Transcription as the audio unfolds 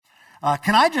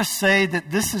Can I just say that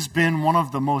this has been one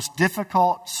of the most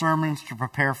difficult sermons to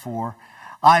prepare for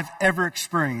I've ever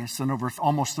experienced in over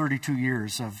almost 32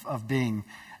 years of being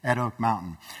at Oak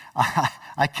Mountain.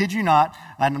 I kid you not,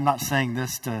 and I'm not saying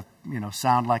this to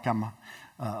sound like I'm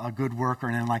a good worker or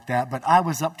anything like that, but I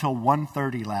was up till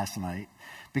 1:30 last night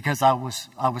because I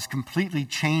was completely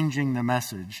changing the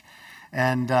message.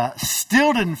 And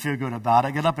still didn't feel good about it.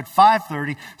 I got up at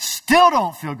 5:30, still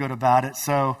don't feel good about it.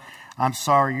 So I'm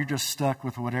sorry, you're just stuck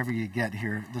with whatever you get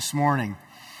here this morning.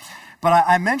 But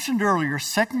I mentioned earlier,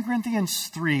 2 Corinthians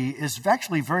 3 is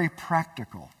actually very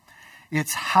practical.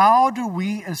 It's how do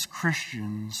we as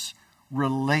Christians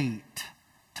relate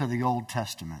to the Old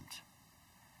Testament?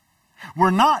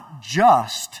 We're not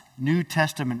just New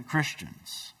Testament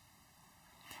Christians,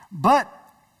 but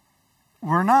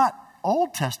we're not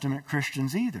Old Testament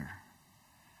Christians either.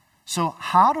 So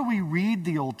how do we read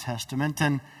the Old Testament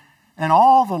and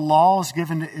all the laws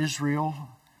given to Israel?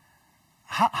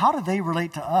 How do they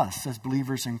relate to us as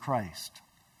believers in Christ?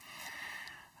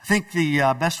 I think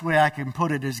the best way I can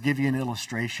put it is give you an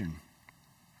illustration.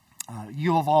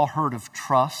 You have all heard of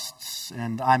trusts,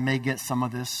 and I may get some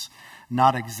of this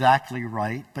not exactly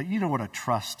right, but you know what a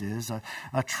trust is.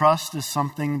 A trust is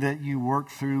something that you work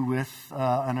through with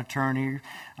an attorney,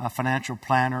 a financial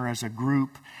planner, as a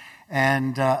group,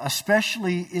 and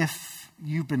especially if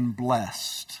you've been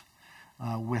blessed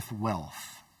with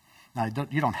wealth. Now,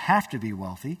 you don't have to be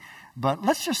wealthy, but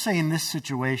let's just say in this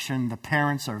situation, the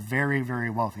parents are very, very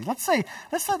wealthy. Let's say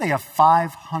they have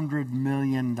 $500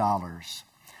 million,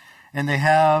 and they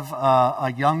have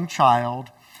a young child.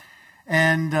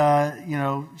 And,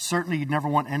 certainly you'd never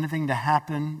want anything to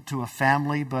happen to a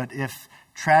family, but if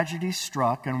tragedy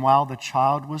struck, and while the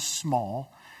child was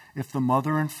small, if the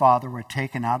mother and father were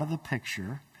taken out of the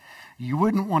picture, you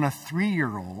wouldn't want a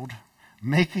 3-year-old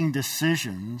making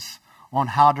decisions on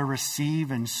how to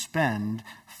receive and spend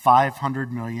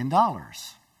 $500 million.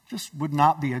 Just would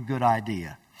not be a good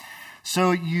idea.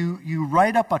 So you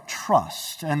write up a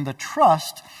trust, and the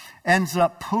trust ends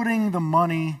up putting the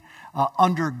money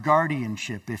under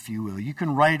guardianship, if you will. You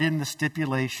can write in the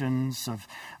stipulations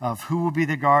of who will be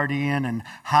the guardian and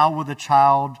how will the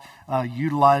child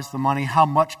utilize the money, how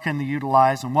much can they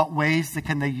utilize, and what ways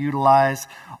can they utilize,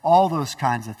 all those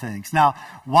kinds of things. Now,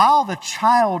 while the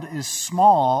child is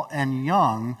small and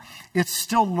young, it's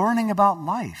still learning about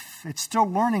life. It's still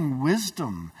learning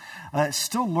wisdom. It's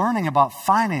still learning about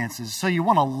finances. So you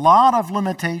want a lot of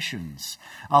limitations,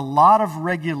 a lot of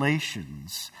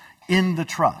regulations in the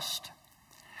trust.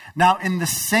 Now, in the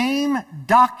same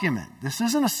document, this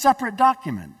isn't a separate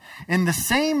document, in the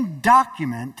same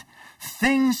document,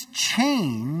 things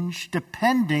change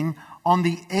depending on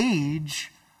the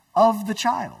age of the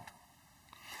child.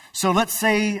 So let's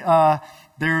say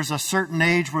there's a certain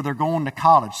age where they're going to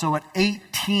college. So at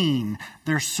 18,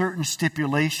 there's certain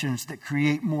stipulations that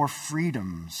create more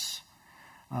freedoms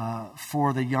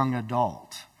for the young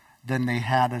adult than they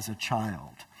had as a child.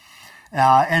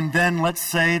 And then let's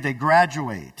say they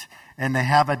graduate and they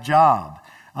have a job.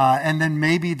 And then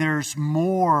maybe there's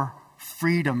more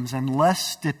freedoms and less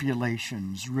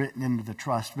stipulations written into the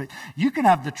trust. But you can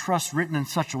have the trust written in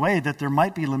such a way that there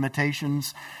might be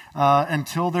limitations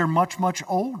until they're much, much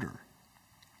older.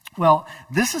 Well,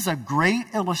 this is a great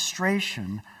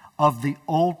illustration of the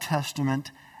Old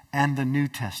Testament and the New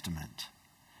Testament.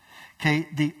 Okay,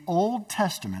 the Old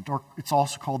Testament, or it's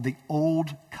also called the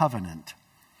Old Covenant,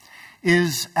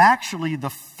 is actually the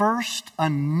first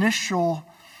initial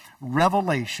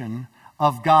revelation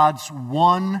of God's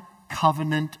one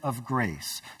covenant of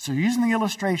grace. So using the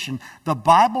illustration, the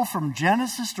Bible from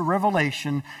Genesis to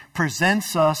Revelation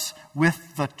presents us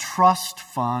with the trust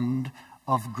fund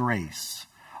of grace.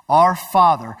 Our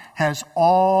Father has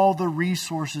all the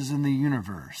resources in the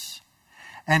universe,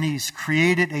 and He's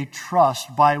created a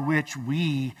trust by which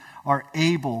we are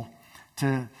able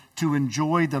to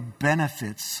enjoy the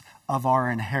benefits of our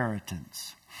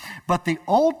inheritance. But the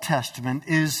Old Testament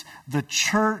is the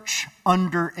church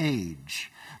under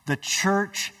age, the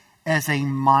church as a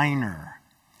minor.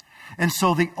 And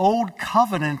so the Old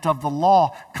Covenant of the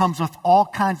law comes with all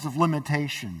kinds of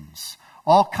limitations,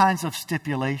 all kinds of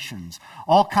stipulations,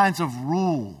 all kinds of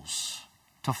rules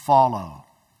to follow.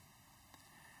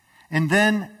 And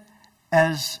then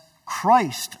as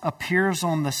Christ appears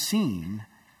on the scene,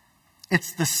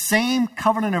 it's the same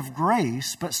covenant of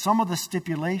grace, but some of the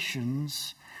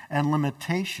stipulations and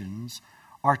limitations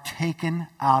are taken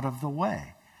out of the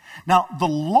way. Now, the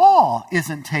law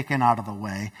isn't taken out of the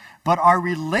way, but our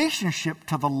relationship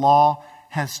to the law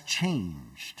has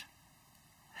changed.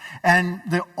 And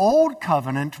the old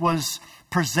covenant was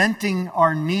presenting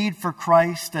our need for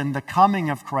Christ and the coming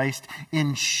of Christ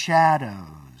in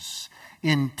shadows,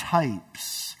 in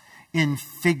types, in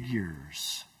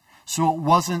figures. So it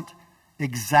wasn't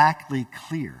exactly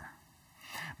clear.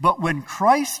 But when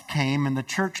Christ came and the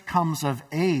church comes of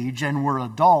age and we're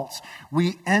adults,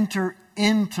 we enter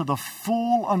into the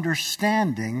full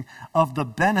understanding of the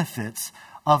benefits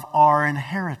of our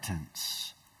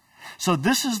inheritance. So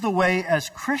this is the way, as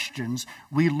Christians,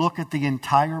 we look at the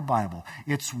entire Bible.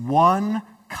 It's one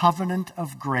covenant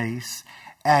of grace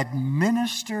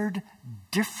administered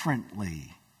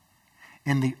differently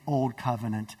in the Old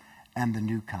Covenant and the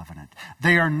New Covenant.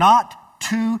 They are not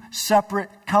two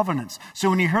separate covenants. So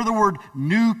when you hear the word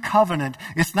new covenant,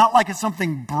 it's not like it's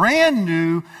something brand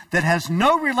new that has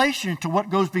no relation to what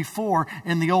goes before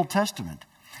in the Old Testament.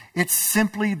 It's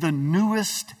simply the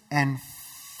newest and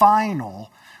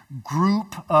final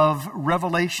group of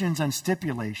revelations and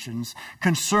stipulations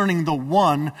concerning the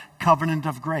one covenant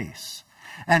of grace.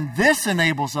 And this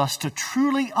enables us to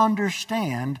truly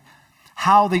understand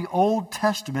how the Old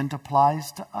Testament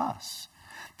applies to us.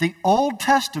 The Old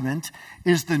Testament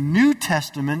is the New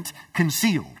Testament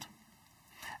concealed.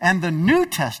 And the New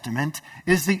Testament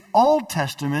is the Old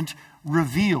Testament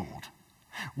revealed.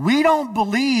 We don't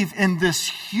believe in this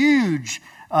huge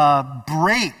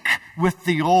break with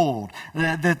the Old,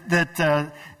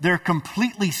 that they're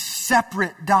completely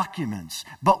separate documents.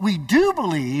 But we do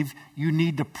believe you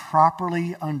need to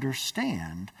properly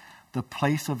understand the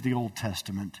place of the Old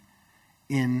Testament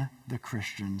in the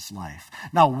Christian's life.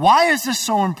 Now, why is this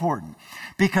so important?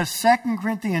 Because 2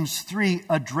 Corinthians 3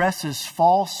 addresses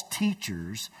false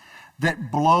teachers that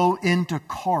blow into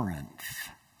Corinth.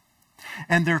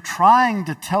 And they're trying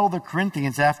to tell the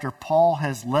Corinthians, after Paul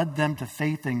has led them to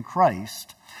faith in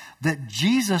Christ, that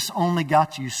Jesus only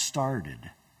got you started.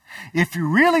 If you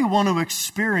really want to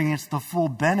experience the full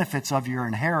benefits of your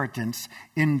inheritance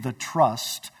in the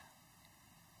trust,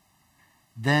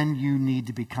 then you need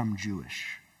to become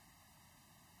Jewish.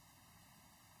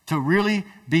 To really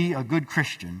be a good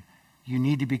Christian, you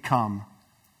need to become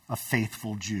a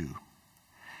faithful Jew.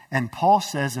 And Paul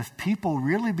says if people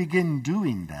really begin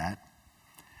doing that,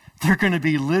 they're going to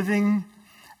be living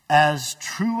as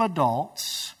true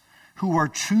adults who are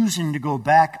choosing to go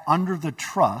back under the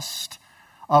trust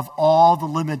of all the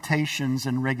limitations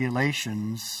and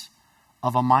regulations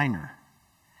of a minor.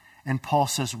 And Paul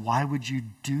says, why would you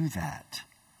do that?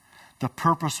 The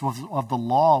purpose of the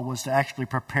law was to actually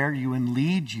prepare you and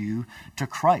lead you to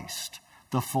Christ,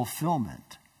 the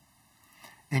fulfillment.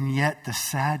 And yet the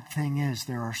sad thing is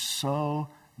there are so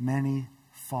many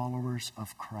followers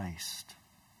of Christ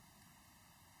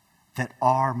that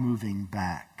are moving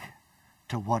back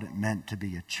to what it meant to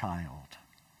be a child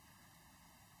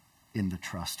in the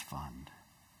trust fund.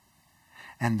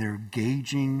 And they're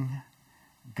gauging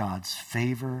God's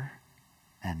favor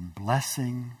and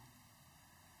blessing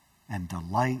and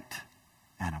delight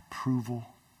and approval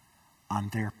on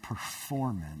their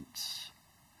performance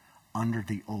under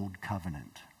the old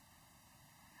covenant,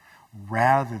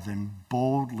 rather than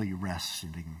boldly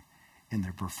resting in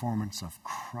the performance of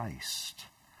Christ,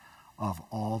 of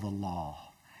all the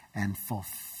law, and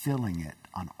fulfilling it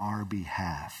on our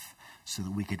behalf so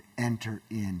that we could enter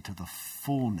into the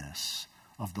fullness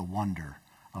of the wonder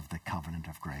of the covenant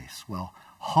of grace. Well,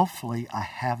 hopefully I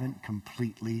haven't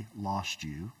completely lost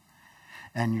you,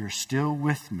 and you're still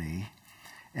with me,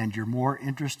 and you're more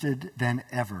interested than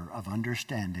ever of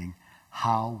understanding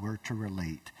how we're to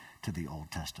relate to the Old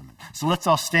Testament. So let's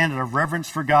all stand out of reverence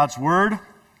for God's word.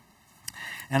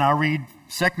 And I'll read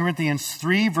 2 Corinthians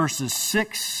 3, verses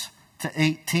 6 to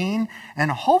 18.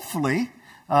 And hopefully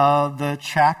the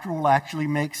chapter will actually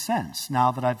make sense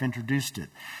now that I've introduced it.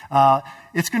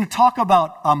 It's going to talk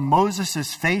about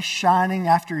Moses' face shining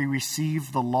after he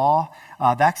received the law.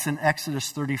 That's in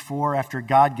Exodus 34, after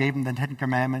God gave him the Ten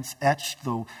Commandments, etched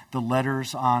the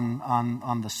letters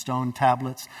on the stone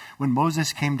tablets. When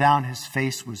Moses came down, his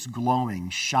face was glowing,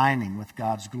 shining with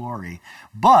God's glory.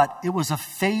 But it was a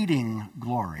fading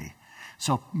glory.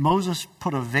 So Moses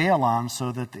put a veil on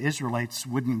so that the Israelites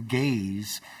wouldn't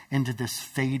gaze into this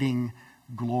fading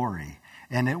glory.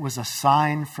 And it was a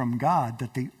sign from God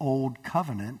that the old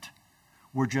covenant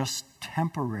were just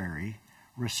temporary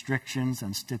restrictions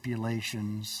and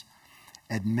stipulations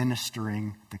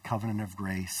administering the covenant of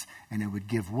grace, and it would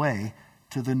give way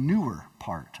to the newer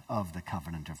part of the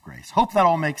covenant of grace. Hope that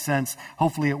all makes sense.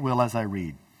 Hopefully it will as I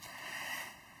read.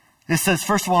 It says,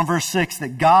 first of all, in verse 6,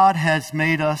 that God has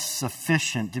made us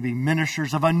sufficient to be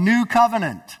ministers of a new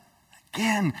covenant.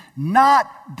 Again,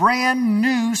 not brand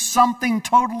new, something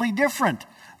totally different.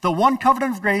 The one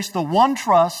covenant of grace, the one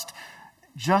trust,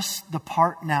 just the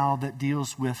part now that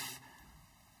deals with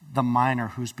the minor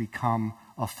who's become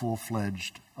a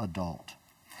full-fledged adult.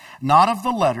 Not of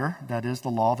the letter, that is the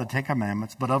law, the Ten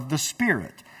Commandments, but of the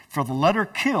Spirit. For the letter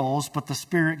kills, but the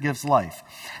Spirit gives life.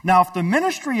 Now, if the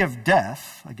ministry of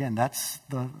death, again, that's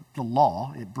the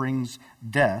law, it brings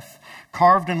death,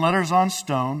 carved in letters on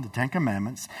stone, the Ten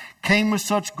Commandments, came with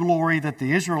such glory that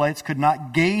the Israelites could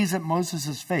not gaze at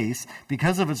Moses' face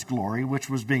because of its glory, which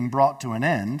was being brought to an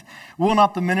end, will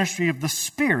not the ministry of the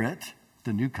Spirit,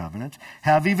 the new covenant,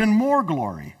 have even more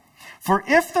glory? For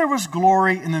if there was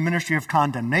glory in the ministry of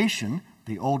condemnation,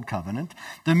 the old covenant,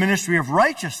 the ministry of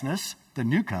righteousness, the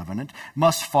new covenant,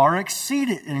 must far exceed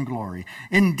it in glory.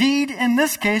 Indeed, in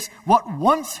this case, what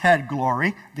once had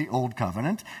glory, the old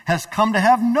covenant, has come to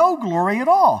have no glory at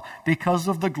all because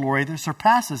of the glory that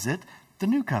surpasses it, the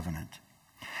new covenant.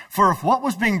 For if what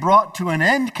was being brought to an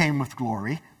end came with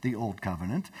glory, the old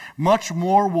covenant, much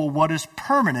more will what is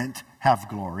permanent have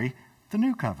glory, the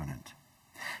new covenant.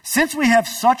 Since we have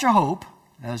such a hope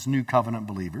as new covenant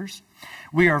believers,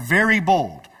 we are very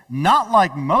bold, not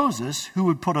like Moses, who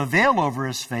would put a veil over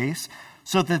his face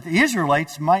so that the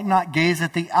Israelites might not gaze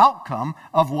at the outcome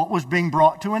of what was being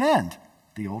brought to an end,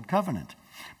 the old covenant.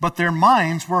 But their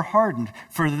minds were hardened,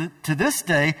 for to this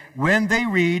day, when they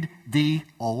read the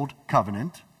old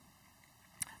covenant,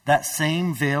 that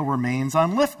same veil remains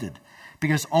unlifted,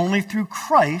 because only through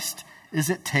Christ is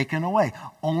it taken away.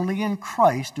 Only in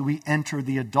Christ do we enter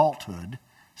the adulthood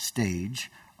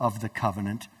stage of the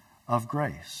covenant of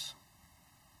grace.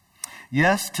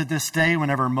 Yes, to this day,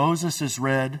 whenever Moses is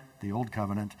read, the old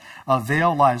covenant, a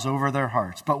veil lies over their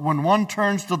hearts. But when one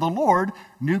turns to the Lord,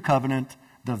 new covenant,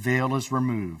 the veil is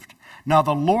removed. Now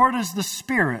the Lord is the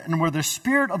Spirit, and where the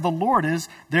Spirit of the Lord is,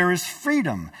 there is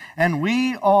freedom. And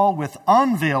we all with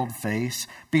unveiled face,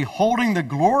 beholding the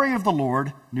glory of the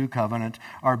Lord, new covenant,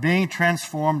 are being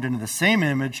transformed into the same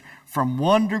image from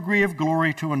one degree of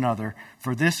glory to another.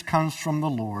 For this comes from the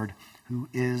Lord, who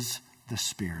is the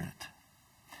Spirit.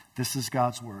 This is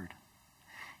God's word.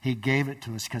 He gave it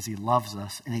to us because he loves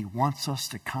us, and he wants us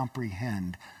to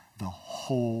comprehend the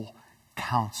whole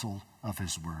counsel of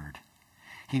his word.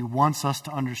 He wants us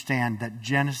to understand that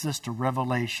Genesis to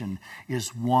Revelation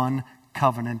is one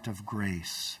covenant of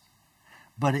grace,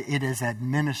 but it is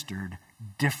administered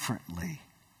differently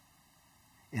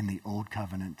in the old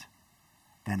covenant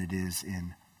than it is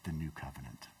in the new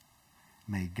covenant.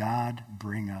 May God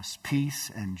bring us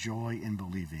peace and joy in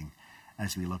believing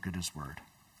as we look at his word.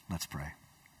 Let's pray.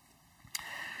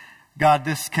 God,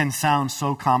 this can sound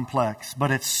so complex, but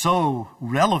it's so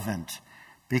relevant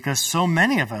because so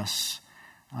many of us,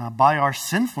 by our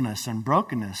sinfulness and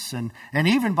brokenness, and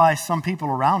even by some people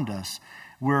around us,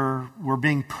 we're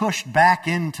being pushed back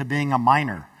into being a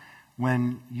minor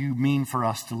when you mean for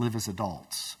us to live as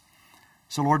adults.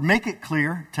 So Lord, make it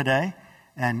clear today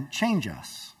and change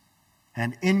us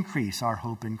and increase our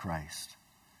hope in Christ.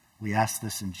 We ask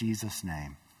this in Jesus'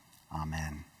 name.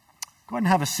 Amen. Go ahead and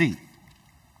have a seat.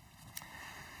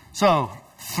 So,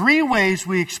 3 ways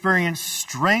we experience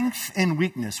strength and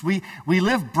weakness. We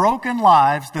live broken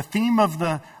lives. The theme of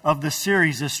the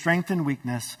series is strength and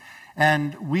weakness.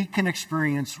 And we can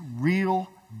experience real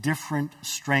different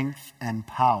strength and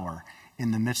power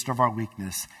in the midst of our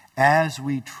weakness as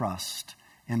we trust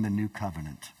in the new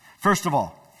covenant. First of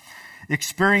all,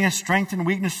 experience strength and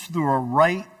weakness through a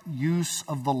right use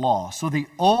of the law. So the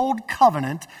old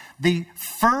covenant, the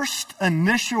first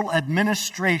initial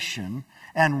administration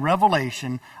and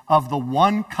revelation of the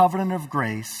one covenant of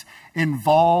grace,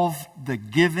 involved the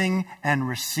giving and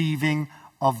receiving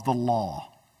of the law.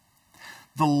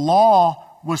 The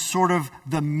law was sort of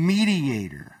the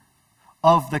mediator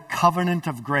of the covenant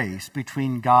of grace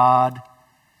between God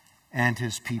and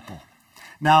his people.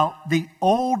 Now, the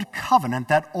old covenant,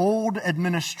 that old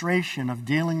administration of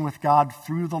dealing with God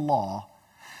through the law,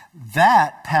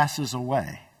 that passes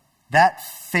away. That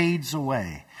fades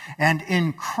away. And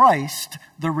in Christ,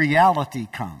 the reality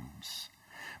comes.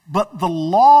 But the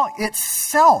law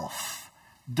itself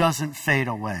doesn't fade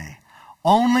away.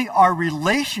 Only our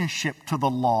relationship to the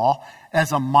law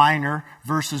as a minor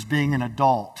versus being an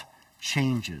adult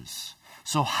changes.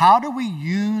 So how do we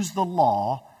use the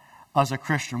law as a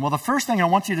Christian? Well, the first thing I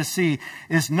want you to see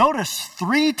is notice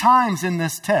 3 times in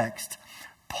this text,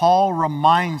 Paul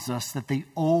reminds us that the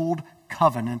old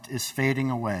covenant is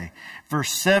fading away.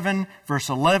 Verse 7, verse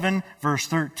 11, verse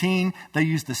 13, they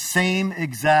use the same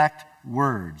exact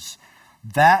words.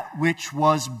 That which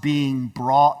was being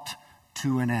brought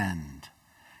to an end.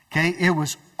 Okay, it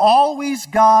was always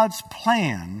God's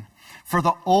plan for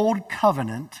the old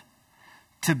covenant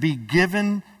to be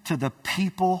given to the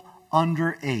people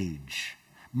under age.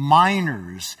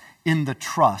 minors in the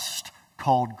trust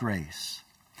called grace.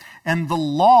 And the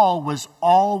law was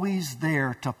always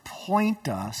there to point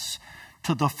us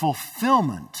to the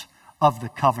fulfillment of the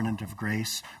covenant of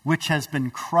grace, which has been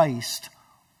Christ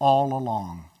all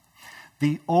along.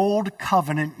 The old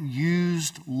covenant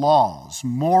used laws,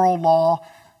 moral law,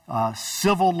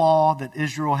 civil law that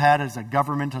Israel had as a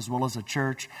government as well as a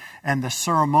church, and the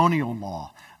ceremonial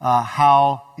law,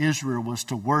 how Israel was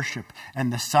to worship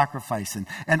and the sacrifice.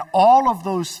 And all of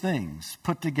those things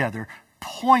put together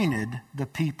pointed the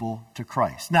people to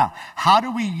Christ. Now, how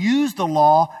do we use the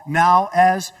law now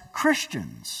as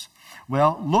Christians?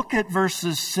 Well, look at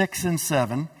verses 6 and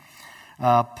 7.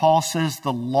 Paul says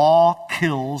the law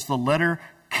kills, the letter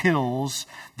kills,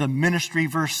 the ministry,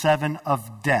 verse 7,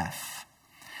 of death.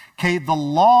 Okay, the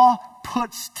law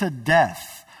puts to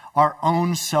death our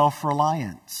own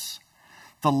self-reliance.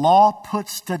 The law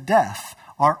puts to death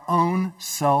our own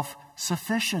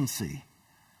self-sufficiency.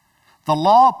 The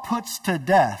law puts to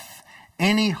death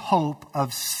any hope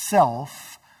of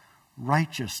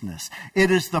self-righteousness.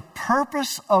 It is the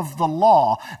purpose of the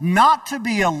law not to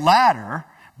be a ladder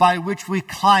by which we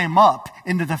climb up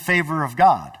into the favor of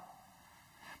God.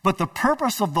 But the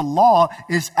purpose of the law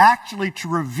is actually to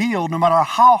reveal, no matter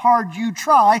how hard you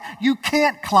try, you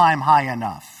can't climb high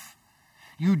enough.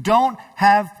 You don't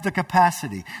have the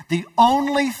capacity. The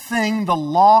only thing the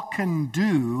law can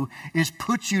do is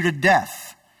put you to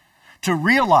death. To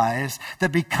realize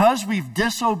that because we've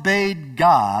disobeyed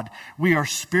God, we are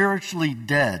spiritually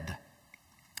dead.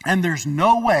 And there's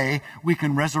no way we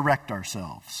can resurrect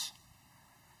ourselves.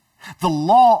 The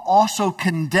law also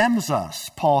condemns us,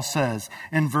 Paul says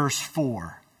in verse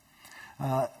 4.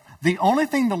 The only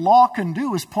thing the law can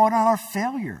do is point out our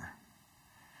failure.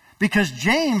 Because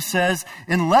James says,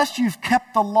 unless you've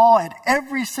kept the law at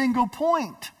every single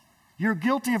point, you're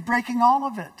guilty of breaking all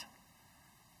of it.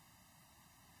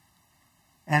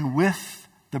 And with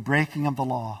the breaking of the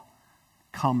law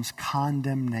comes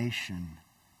condemnation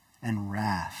and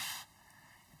wrath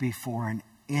before an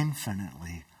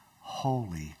infinitely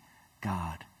holy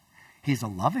God. He's a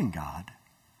loving God,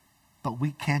 but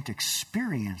we can't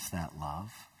experience that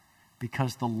love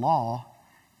because the law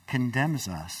condemns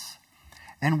us.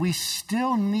 And we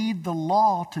still need the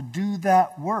law to do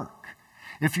that work.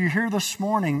 If you're here this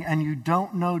morning and you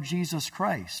don't know Jesus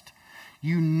Christ,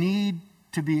 you need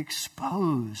to be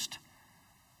exposed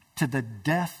to the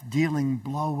death-dealing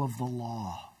blow of the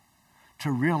law,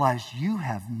 to realize you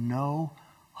have no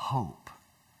hope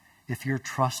if you're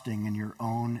trusting in your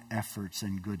own efforts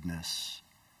and goodness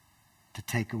to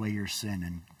take away your sin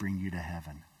and bring you to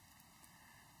heaven.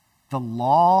 The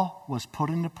law was put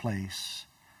into place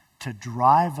to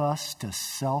drive us to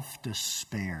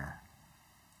self-despair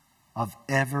of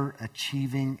ever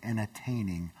achieving and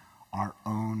attaining our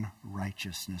own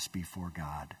righteousness before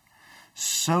God,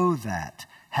 so that,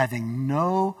 having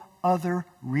no other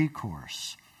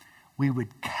recourse, we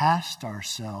would cast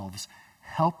ourselves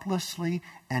helplessly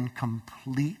and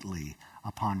completely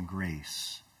upon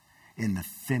grace in the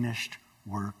finished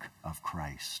work of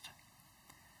Christ.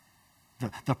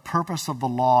 The purpose of the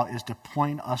law is to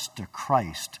point us to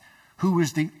Christ, who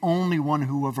is the only one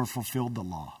who ever fulfilled the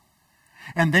law.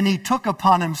 And then he took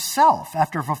upon himself,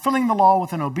 after fulfilling the law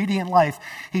with an obedient life,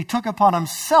 he took upon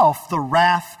himself the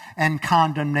wrath and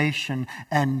condemnation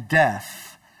and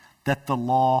death that the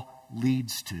law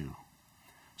leads to.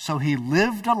 So he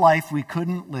lived a life we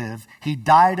couldn't live. He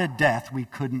died a death we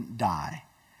couldn't die.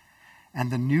 And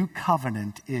the new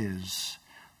covenant is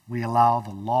we allow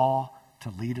the law to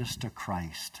lead us to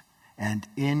Christ. And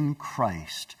in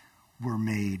Christ we're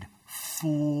made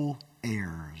full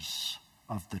heirs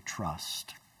of the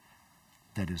trust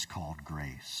that is called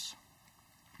grace.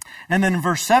 And then in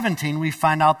verse 17, we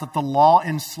find out that the law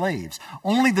enslaves.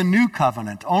 Only the new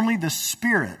covenant, only the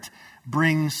Spirit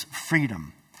brings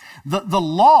freedom. The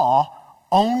law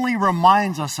only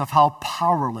reminds us of how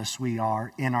powerless we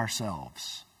are in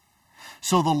ourselves.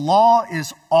 So the law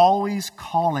is always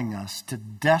calling us to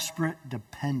desperate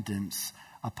dependence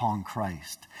upon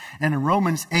Christ. And in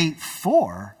Romans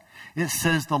 8:4, it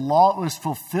says the law is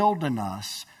fulfilled in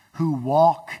us who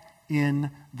walk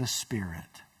in the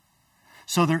Spirit.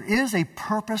 So there is a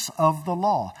purpose of the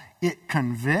law. It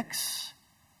convicts.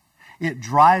 It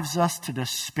drives us to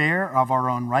despair of our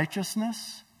own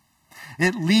righteousness.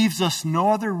 It leaves us no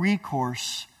other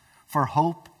recourse for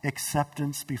hope,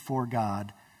 acceptance before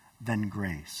God than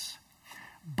grace.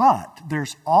 But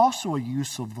there's also a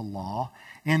use of the law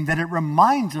in that it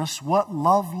reminds us what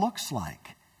love looks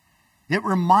like. It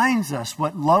reminds us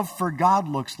what love for God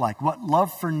looks like, what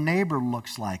love for neighbor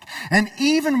looks like. And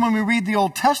even when we read the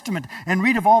Old Testament and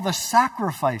read of all the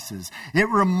sacrifices, it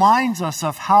reminds us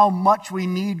of how much we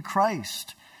need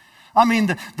Christ. I mean,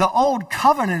 the Old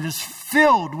Covenant is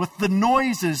filled with the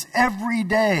noises every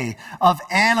day of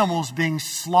animals being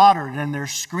slaughtered and their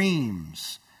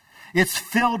screams. It's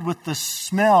filled with the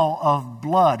smell of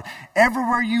blood.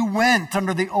 Everywhere you went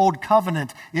under the Old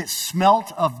Covenant, it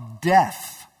smelt of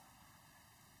death.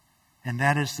 And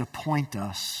that is to point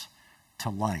us to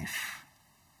life.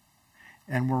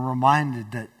 And we're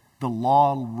reminded that the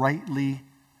law rightly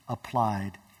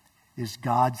applied is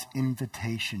God's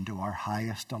invitation to our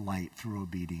highest delight through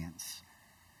obedience.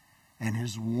 And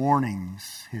his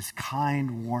warnings, his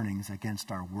kind warnings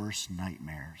against our worst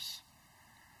nightmares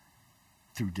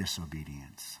through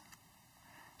disobedience.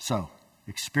 So,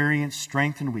 experience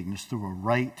strength and weakness through a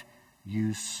right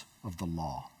use of the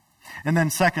law. And then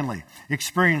secondly,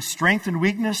 experience strength and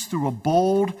weakness through a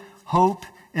bold hope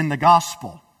in the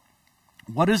gospel.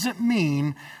 What does it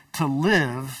mean to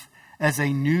live as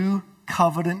a new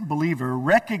covenant believer,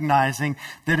 recognizing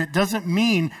that it doesn't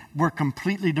mean we're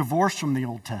completely divorced from the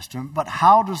Old Testament, but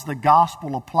how does the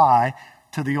gospel apply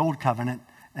to the Old Covenant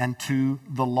and to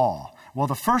the law? Well,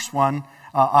 the first one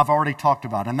I've already talked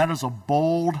about, and that is a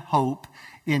bold hope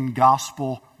in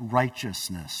gospel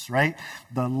righteousness, right?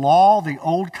 The law, the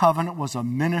Old Covenant, was a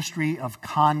ministry of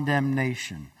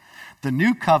condemnation. The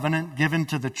New Covenant, given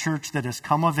to the church that has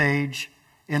come of age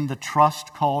in the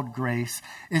trust called grace,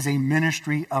 is a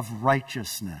ministry of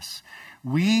righteousness.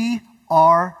 We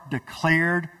are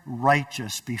declared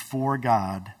righteous before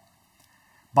God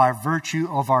by virtue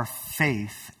of our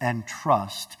faith and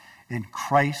trust in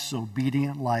Christ's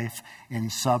obedient life in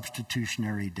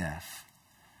substitutionary death.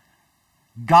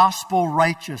 Gospel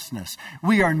righteousness.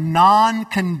 We are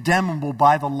non-condemnable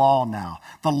by the law now.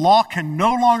 The law can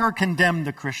no longer condemn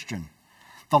the Christian.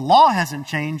 The law hasn't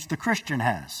changed, the Christian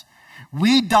has.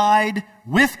 We died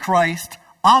with Christ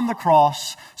on the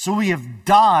cross, so we have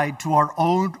died to our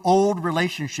old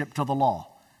relationship to the law.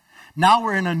 Now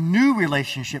we're in a new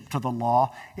relationship to the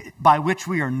law by which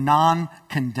we are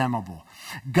non-condemnable.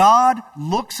 God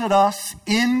looks at us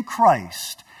in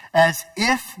Christ as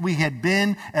if we had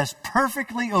been as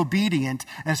perfectly obedient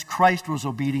as Christ was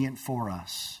obedient for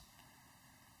us.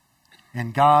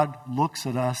 And God looks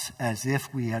at us as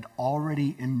if we had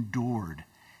already endured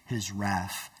his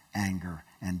wrath, anger,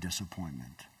 and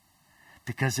disappointment,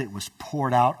 because it was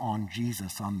poured out on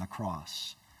Jesus on the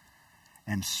cross.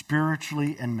 And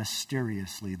spiritually and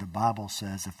mysteriously, the Bible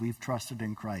says, if we've trusted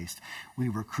in Christ, we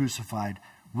were crucified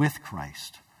with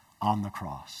Christ on the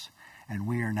cross. And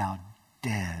we are now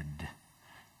dead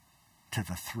to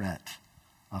the threat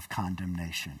of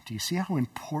condemnation. Do you see how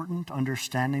important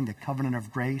understanding the covenant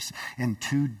of grace in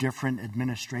two different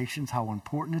administrations, how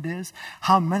important it is?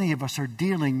 How many of us are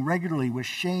dealing regularly with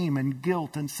shame and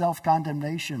guilt and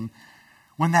self-condemnation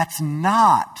when that's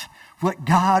not what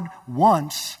God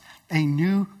wants a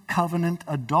new covenant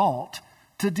adult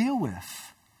to deal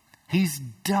with. He's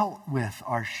dealt with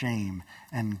our shame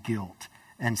and guilt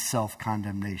and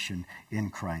self-condemnation in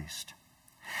Christ.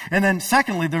 And then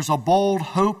secondly, there's a bold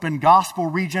hope in gospel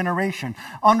regeneration.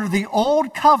 Under the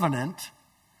old covenant,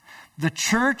 the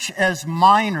church as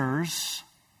minors,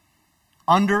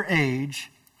 underage,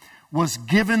 was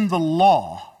given the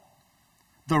law,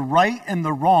 the right and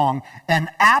the wrong, and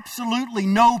absolutely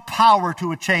no power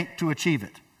to achieve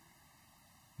it.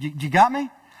 You got me?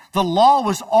 The law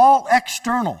was all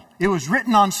external. It was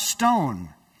written on stone.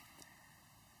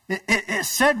 It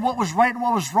said what was right and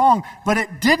what was wrong, but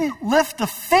it didn't lift a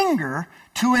finger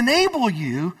to enable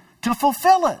you to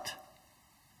fulfill it.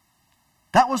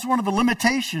 That was one of the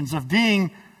limitations of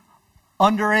being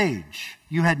underage.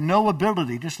 You had no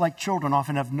ability, just like children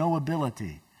often have no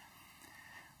ability.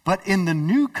 But in the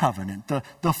new covenant,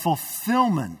 the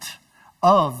fulfillment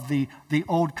of the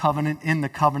old covenant in the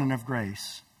covenant of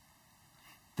grace,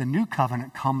 the new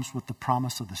covenant comes with the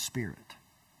promise of the Spirit.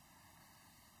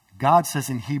 God says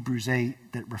in Hebrews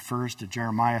 8, that refers to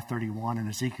Jeremiah 31 and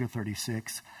Ezekiel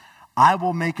 36, I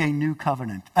will make a new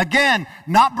covenant. Again,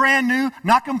 not brand new,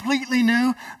 not completely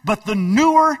new, but the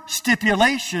newer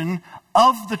stipulation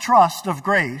of the trust of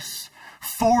grace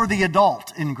for the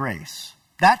adult in grace.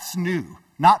 That's new,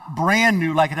 not brand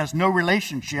new like it has no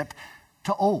relationship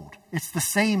to old. It's the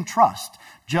same trust,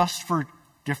 just for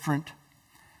different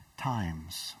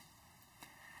times.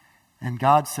 And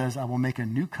God says, I will make a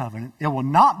new covenant. It will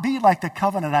not be like the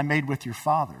covenant I made with your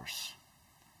fathers.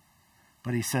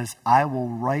 But he says, I will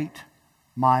write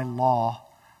my law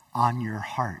on your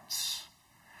hearts.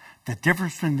 The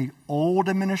difference between the old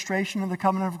administration of the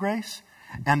covenant of grace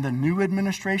and the new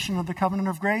administration of the covenant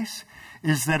of grace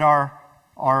is that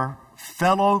our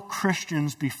fellow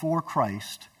Christians before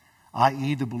Christ,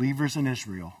 i.e. the believers in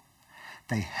Israel,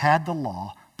 they had the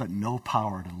law but no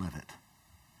power to live it.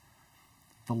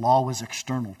 The law was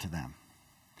external to them.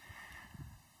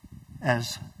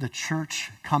 As the church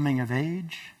coming of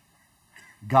age,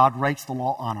 God writes the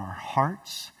law on our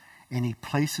hearts, and He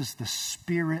places the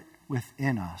Spirit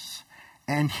within us,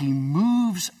 and He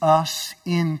moves us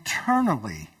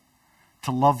internally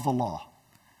to love the law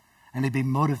and to be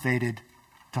motivated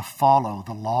to follow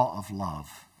the law of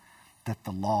love that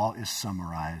the law is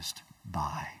summarized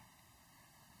by.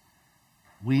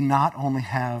 We not only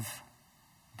have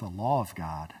the law of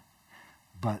God,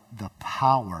 but the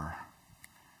power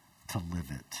to live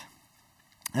it.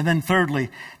 And then thirdly,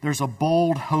 there's a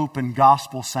bold hope in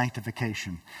gospel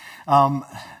sanctification.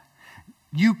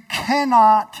 You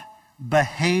cannot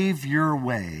behave your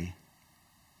way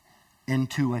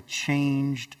into a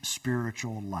changed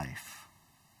spiritual life.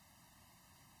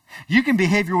 You can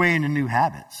behave your way into new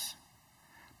habits,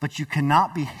 but you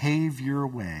cannot behave your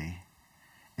way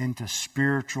into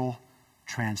spiritual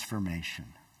transformation.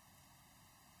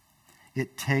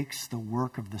 It takes the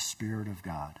work of the Spirit of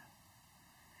God.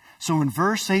 So in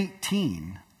verse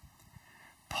 18,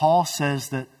 Paul says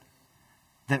that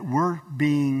we're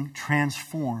being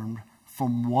transformed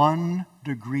from one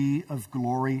degree of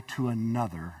glory to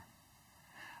another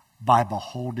by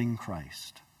beholding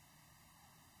Christ.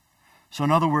 So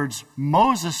in other words,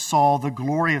 Moses saw the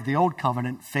glory of the old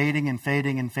covenant fading and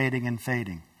fading and fading and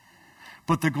fading.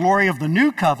 But the glory of the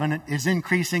new covenant is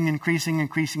increasing, increasing,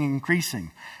 increasing,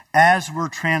 increasing as we're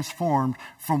transformed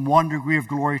from one degree of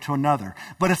glory to another.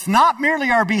 But it's not merely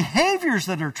our behaviors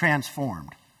that are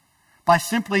transformed by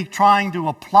simply trying to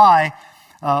apply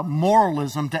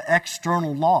moralism to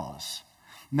external laws.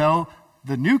 No,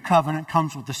 the new covenant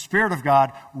comes with the Spirit of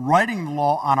God writing the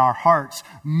law on our hearts,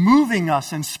 moving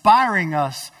us, inspiring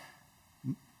us,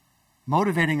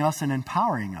 motivating us, and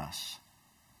empowering us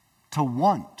to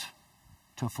want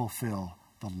to fulfill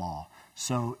the law.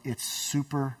 So it's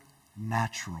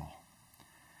supernatural.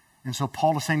 And so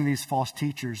Paul is saying to these false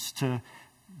teachers, to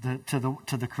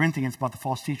the Corinthians about the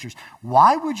false teachers,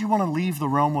 why would you want to leave the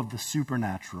realm of the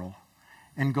supernatural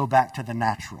and go back to the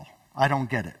natural? I don't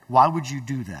get it. Why would you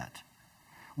do that?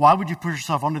 Why would you put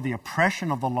yourself under the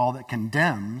oppression of the law that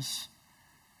condemns?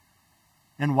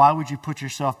 And why would you put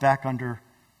yourself back under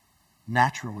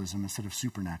naturalism instead of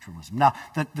supernaturalism? Now,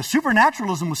 the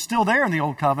supernaturalism was still there in the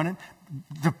Old Covenant.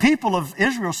 The people of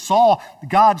Israel saw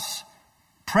God's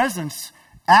presence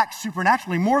act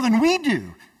supernaturally more than we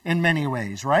do in many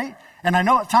ways, right? And I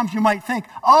know at times you might think,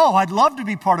 oh, I'd love to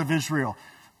be part of Israel.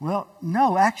 Well,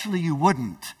 no, actually you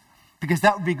wouldn't, because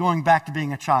that would be going back to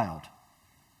being a child.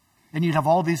 And you'd have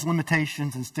all these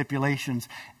limitations and stipulations.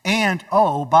 And,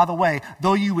 oh, by the way,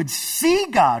 though you would see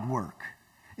God work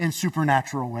in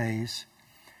supernatural ways,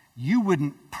 you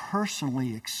wouldn't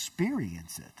personally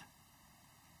experience it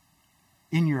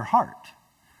in your heart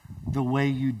the way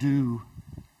you do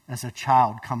as a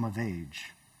child come of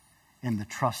age in the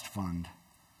trust fund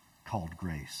called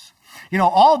grace. You know,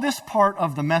 all this part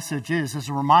of the message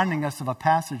is reminding us of a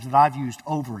passage that I've used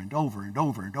over and over and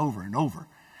over and over and over.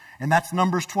 And that's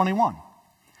Numbers 21.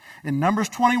 In Numbers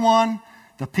 21,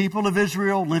 the people of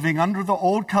Israel living under the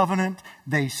old covenant,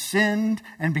 they sinned,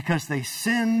 and because they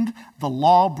sinned, the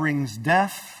law brings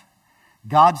death.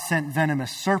 God sent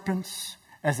venomous serpents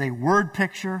as a word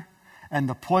picture, and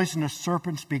the poisonous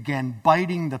serpents began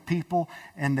biting the people,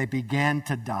 and they began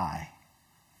to die.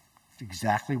 It's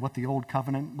exactly what the old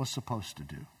covenant was supposed to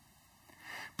do.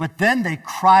 But then they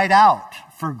cried out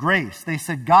for grace. They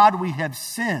said, God, we have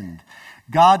sinned.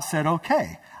 God said,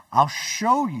 okay, I'll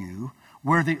show you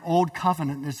where the old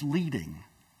covenant is leading.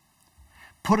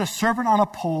 Put a serpent on a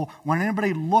pole. When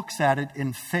anybody looks at it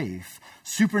in faith,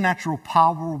 supernatural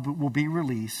power will be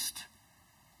released.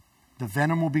 The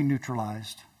venom will be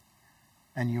neutralized,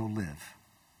 and you'll live.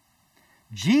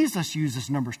 Jesus uses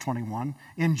Numbers 21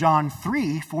 in John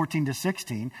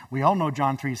 3:14-16. We all know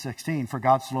John 3:16. For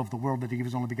God so loved the world that he gave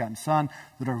his only begotten Son,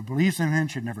 that whoever believes in him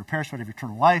should never perish but have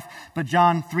eternal life. But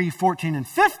John 3:14 and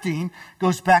 15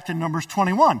 goes back to Numbers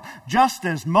 21. Just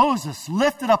as Moses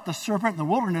lifted up the serpent in the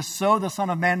wilderness, so the Son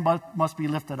of Man must be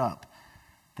lifted up,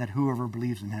 that whoever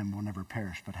believes in him will never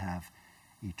perish but have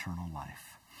eternal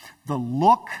life. The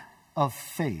look of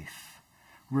faith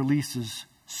releases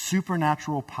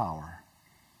supernatural power,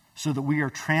 so that we are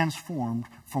transformed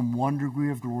from one degree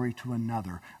of glory to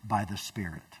another by the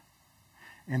Spirit.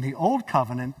 In the old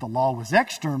covenant, the law was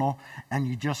external, and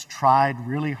you just tried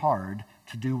really hard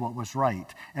to do what was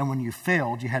right. And when you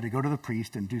failed, you had to go to the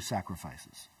priest and do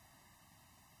sacrifices.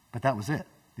 But that was it.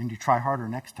 Then you try harder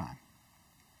next time.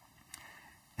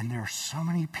 And there are so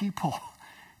many people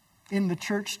in the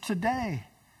church today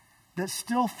that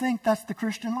still think that's the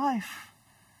Christian life.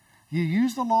 You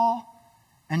use the law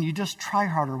and you just try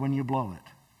harder when you blow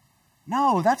it.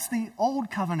 No, that's the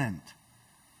old covenant.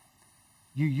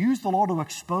 You use the law to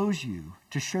expose you,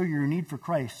 to show your need for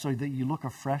Christ so that you look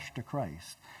afresh to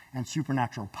Christ. And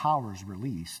supernatural power is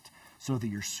released so that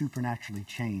you're supernaturally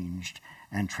changed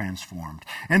and transformed.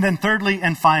 And then thirdly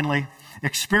and finally,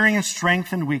 experience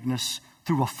strength and weakness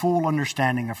through a full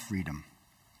understanding of freedom.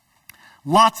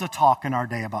 Lots of talk in our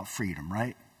day about freedom,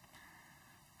 right?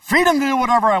 Freedom to do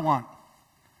whatever I want.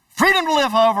 Freedom to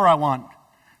live however I want.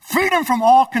 Freedom from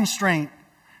all constraint.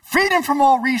 Freedom from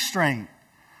all restraint.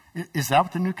 Is that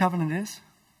what the new covenant is?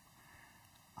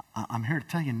 I'm here to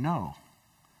tell you no.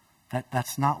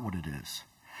 That's not what it is.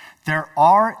 There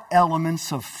are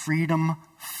elements of freedom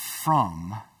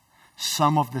from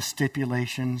some of the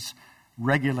stipulations,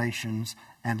 regulations,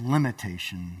 and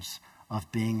limitations of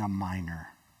being a minor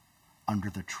under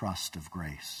the trust of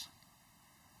grace.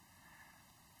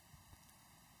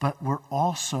 But we're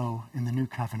also, in the new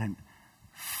covenant,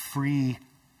 free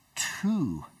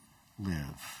to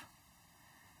live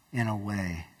in a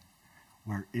way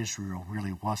where Israel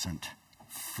really wasn't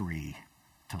free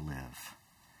to live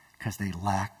because they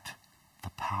lacked the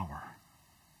power.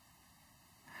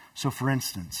 So, for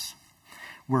instance,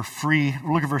 we're free.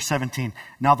 Look at verse 17.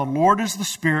 Now the Lord is the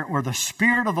Spirit. Where the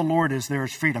Spirit of the Lord is, there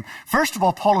is freedom. First of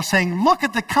all, Paul is saying, look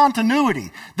at the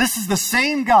continuity. This is the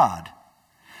same God.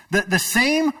 The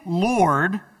same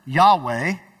Lord,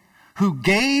 Yahweh, who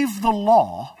gave the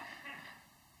law,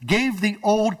 gave the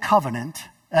old covenant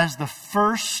as the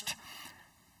first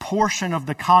portion of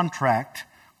the contract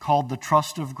called the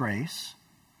trust of grace.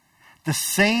 The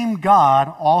same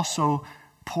God also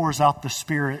pours out the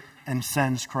Spirit and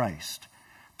sends Christ.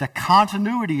 The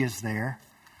continuity is there,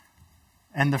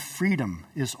 and the freedom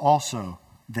is also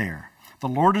there. The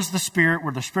Lord is the Spirit.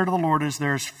 Where the Spirit of the Lord is,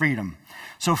 there is freedom.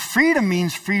 So freedom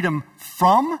means freedom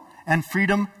from and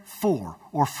freedom for,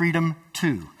 or freedom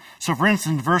to. So for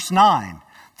instance, verse 9,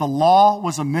 the law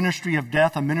was a ministry of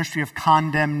death, a ministry of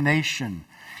condemnation.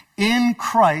 In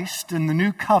Christ, in the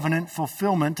new covenant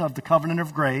fulfillment of the covenant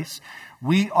of grace,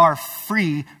 we are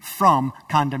free from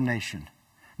condemnation.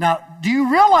 Now, do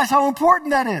you realize how important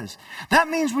that is? That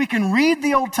means we can read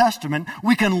the Old Testament,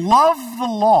 we can love the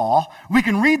law, we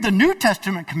can read the New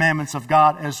Testament commandments of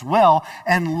God as well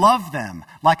and love them.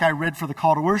 Like I read for the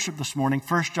call to worship this morning,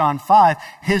 1 John 5,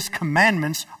 His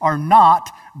commandments are not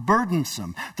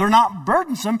burdensome. They're not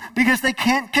burdensome because they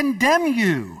can't condemn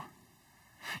you.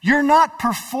 You're not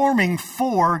performing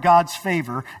for God's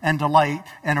favor and delight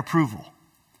and approval.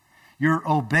 You're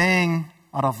obeying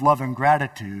out of love and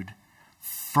gratitude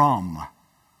from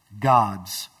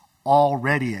God's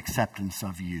already acceptance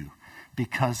of you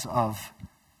because of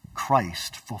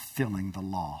Christ fulfilling the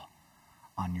law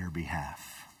on your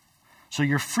behalf. So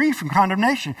you're free from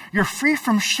condemnation. You're free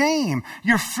from shame.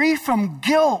 You're free from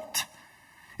guilt.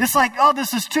 It's like, oh,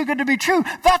 this is too good to be true.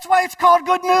 That's why it's called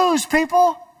good news,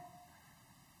 people.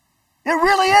 It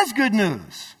really is good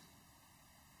news.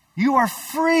 You are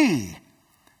free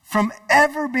from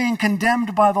ever being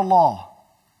condemned by the law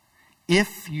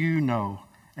if you know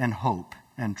and hope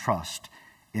and trust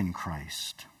in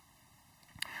Christ.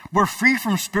 We're free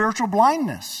from spiritual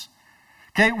blindness.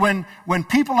 Okay, when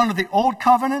people under the Old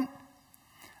Covenant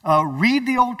read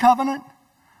the Old Covenant,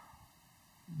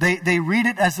 they read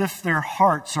it as if their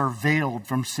hearts are veiled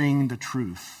from seeing the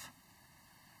truth,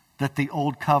 that the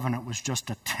Old Covenant was just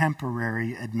a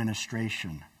temporary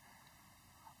administration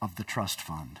of the trust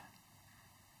fund.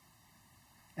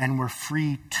 And we're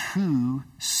free to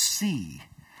see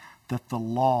that the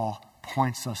law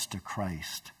points us to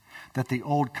Christ, that the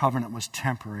Old Covenant was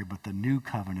temporary, but the New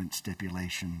Covenant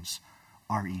stipulations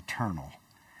are eternal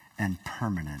and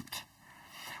permanent.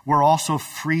 We're also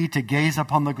free to gaze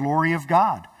upon the glory of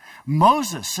God.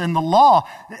 Moses and the law,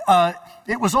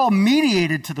 it was all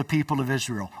mediated to the people of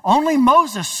Israel. Only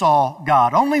Moses saw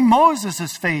God. Only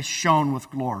Moses' face shone with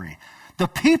glory. The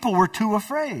people were too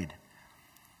afraid.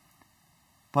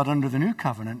 But under the new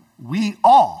covenant, we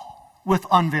all with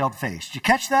unveiled face. Did you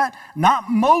catch that?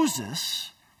 Not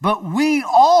Moses, but we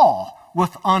all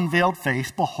with unveiled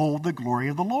face behold the glory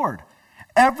of the Lord.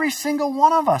 Every single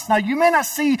one of us. Now, you may not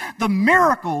see the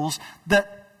miracles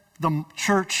that the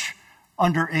church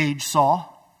underage saw,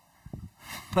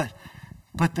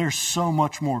 but there's so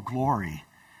much more glory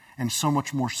and so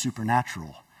much more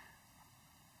supernatural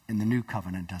in the new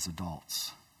covenant as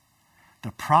adults.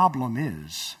 The problem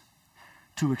is,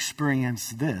 to experience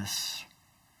this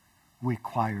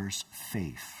requires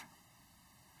faith.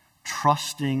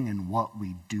 trusting in what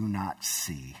we do not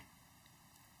see,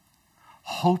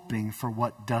 hoping for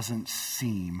what doesn't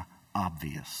seem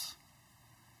obvious.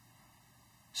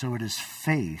 So it is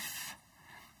faith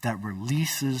that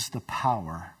releases the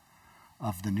power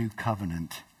of the new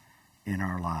covenant in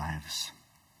our lives.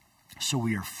 So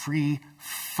we are free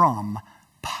from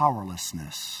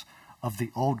powerlessness of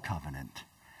the old covenant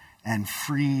and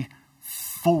free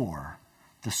for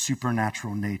the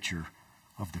supernatural nature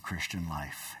of the Christian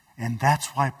life. And that's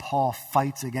why Paul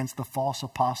fights against the false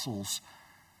apostles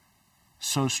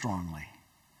so strongly.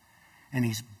 And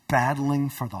he's battling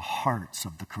for the hearts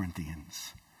of the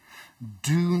Corinthians.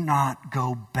 Do not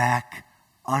go back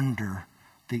under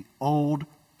the old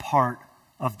part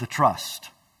of the trust,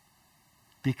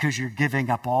 because you're giving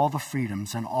up all the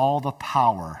freedoms and all the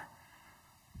power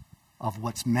of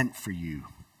what's meant for you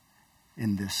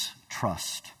in this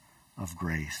trust of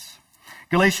grace.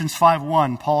 Galatians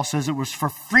 5:1, Paul says it was for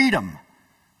freedom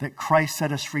that Christ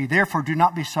set us free. Therefore, do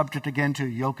not be subject again to a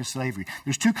yoke of slavery.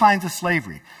 There's two kinds of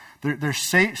slavery. There's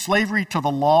slavery to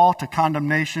the law, to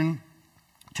condemnation,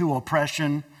 to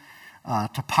oppression,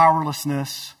 to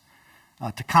powerlessness,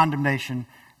 to condemnation.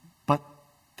 But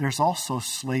there's also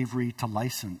slavery to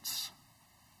license,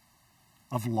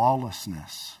 of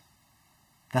lawlessness.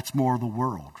 That's more the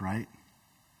world, right?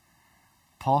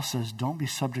 Paul says, don't be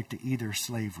subject to either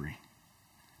slavery.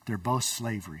 They're both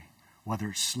slavery, whether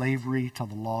it's slavery to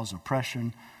the law's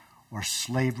oppression or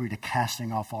slavery to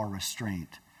casting off all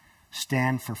restraint.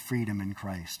 Stand for freedom in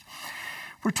Christ.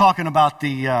 We're talking about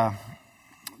the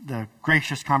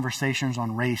gracious conversations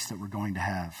on race that we're going to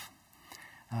have.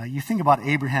 You think about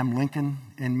Abraham Lincoln.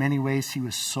 In many ways, he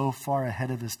was so far ahead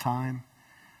of his time,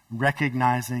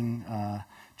 recognizing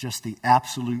just the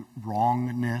absolute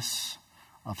wrongness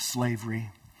of slavery.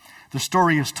 The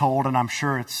story is told, and I'm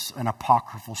sure it's an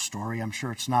apocryphal story. I'm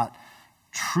sure it's not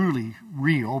truly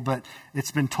real, but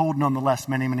it's been told nonetheless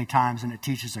many, many times, and it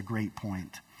teaches a great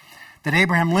point. That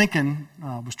Abraham Lincoln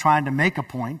was trying to make a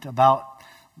point about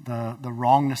the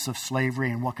wrongness of slavery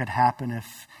and what could happen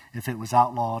if it was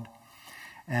outlawed.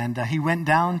 And he went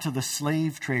down to the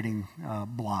slave trading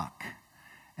block,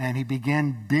 and he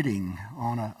began bidding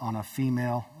on a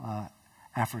female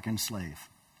African slave.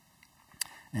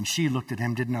 And she looked at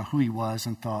him, didn't know who he was,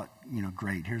 and thought,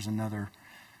 great, here's another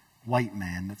white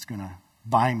man that's going to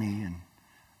buy me and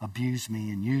abuse me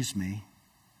and use me.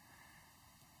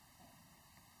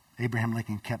 Abraham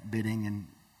Lincoln kept bidding,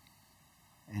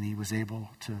 and he was able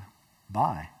to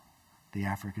buy the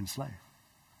African slave.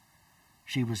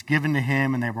 She was given to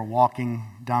him, and they were walking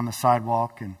down the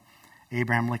sidewalk, and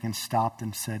Abraham Lincoln stopped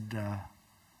and said,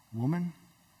 woman,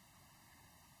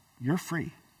 you're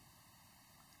free.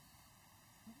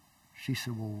 She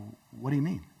said, well, what do you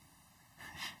mean?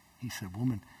 He said,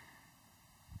 woman,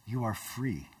 you are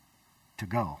free to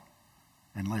go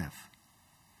and live.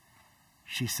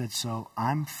 She said, so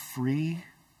I'm free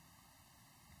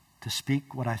to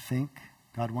speak what I think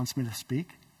God wants me to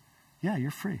speak? Yeah,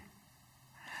 you're free.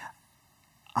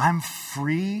 I'm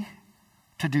free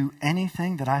to do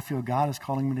anything that I feel God is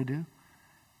calling me to do?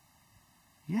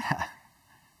 Yeah,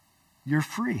 you're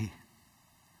free.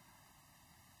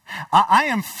 I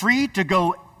am free to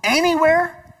go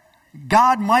anywhere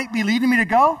God might be leading me to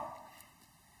go?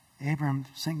 Abraham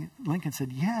Lincoln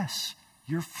said, yes,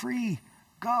 you're free.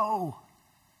 Go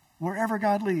wherever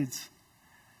God leads.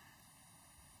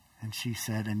 And she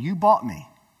said, and you bought me,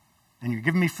 and you're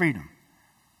giving me freedom.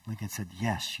 Lincoln said,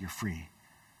 yes, you're free.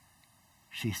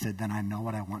 She said, then I know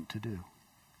what I want to do.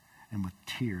 And with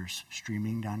tears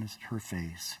streaming down her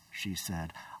face, she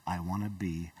said, I want to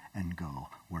be and go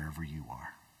wherever you are.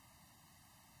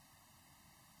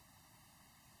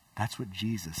 That's what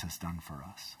Jesus has done for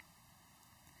us.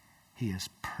 He has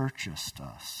purchased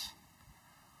us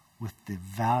with the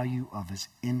value of his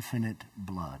infinite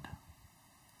blood.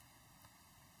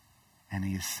 And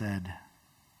he has said,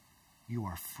 you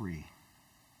are free.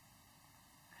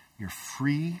 You're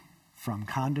free from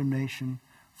condemnation,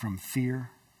 from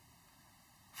fear,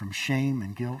 from shame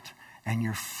and guilt, and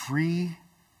you're free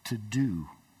to do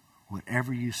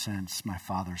whatever you sense my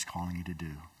Father's calling you to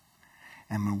do.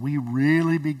 And when we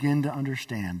really begin to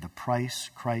understand the price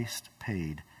Christ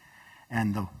paid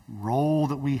and the role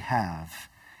that we have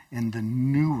in the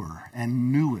newer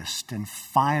and newest and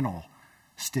final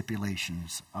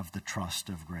stipulations of the trust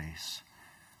of grace,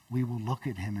 we will look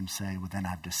at him and say, well, then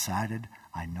I've decided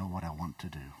I know what I want to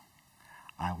do.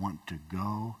 I want to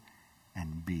go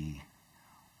and be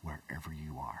wherever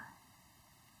you are.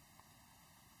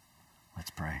 Let's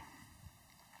pray.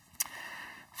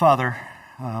 Father,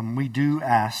 we do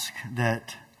ask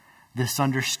that this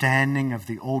understanding of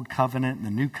the old covenant and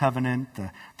the new covenant,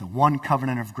 the one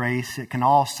covenant of grace, it can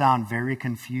all sound very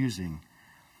confusing.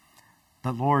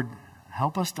 But Lord,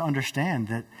 help us to understand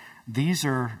that these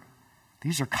are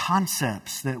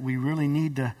concepts that we really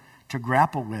need to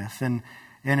grapple with. And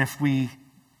if we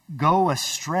go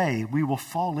astray, we will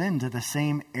fall into the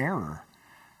same error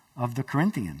of the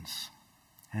Corinthians.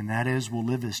 And that is, we'll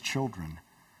live as children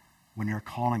when you're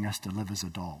calling us to live as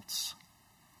adults.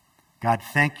 God,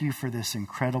 thank you for this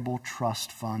incredible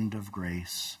trust fund of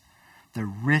grace, the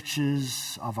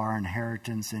riches of our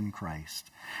inheritance in Christ.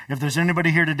 If there's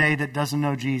anybody here today that doesn't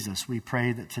know Jesus, we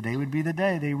pray that today would be the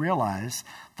day they realize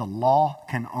the law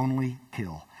can only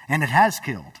kill. And it has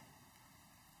killed.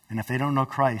 And if they don't know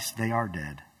Christ, they are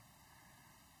dead.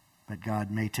 But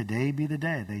God, may today be the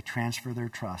day they transfer their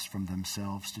trust from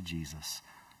themselves to Jesus,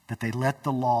 that they let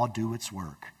the law do its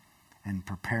work in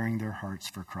preparing their hearts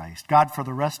for Christ. God, for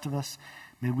the rest of us,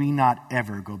 may we not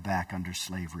ever go back under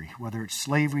slavery, whether it's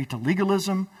slavery to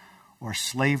legalism or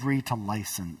slavery to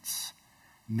license.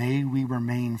 May we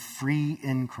remain free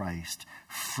in Christ,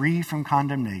 free from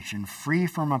condemnation, free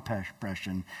from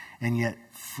oppression, and yet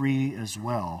free as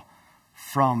well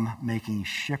from making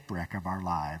shipwreck of our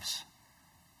lives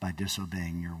by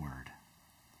disobeying your word.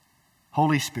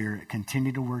 Holy Spirit,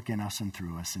 continue to work in us and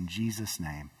through us. In Jesus'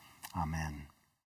 name, amen.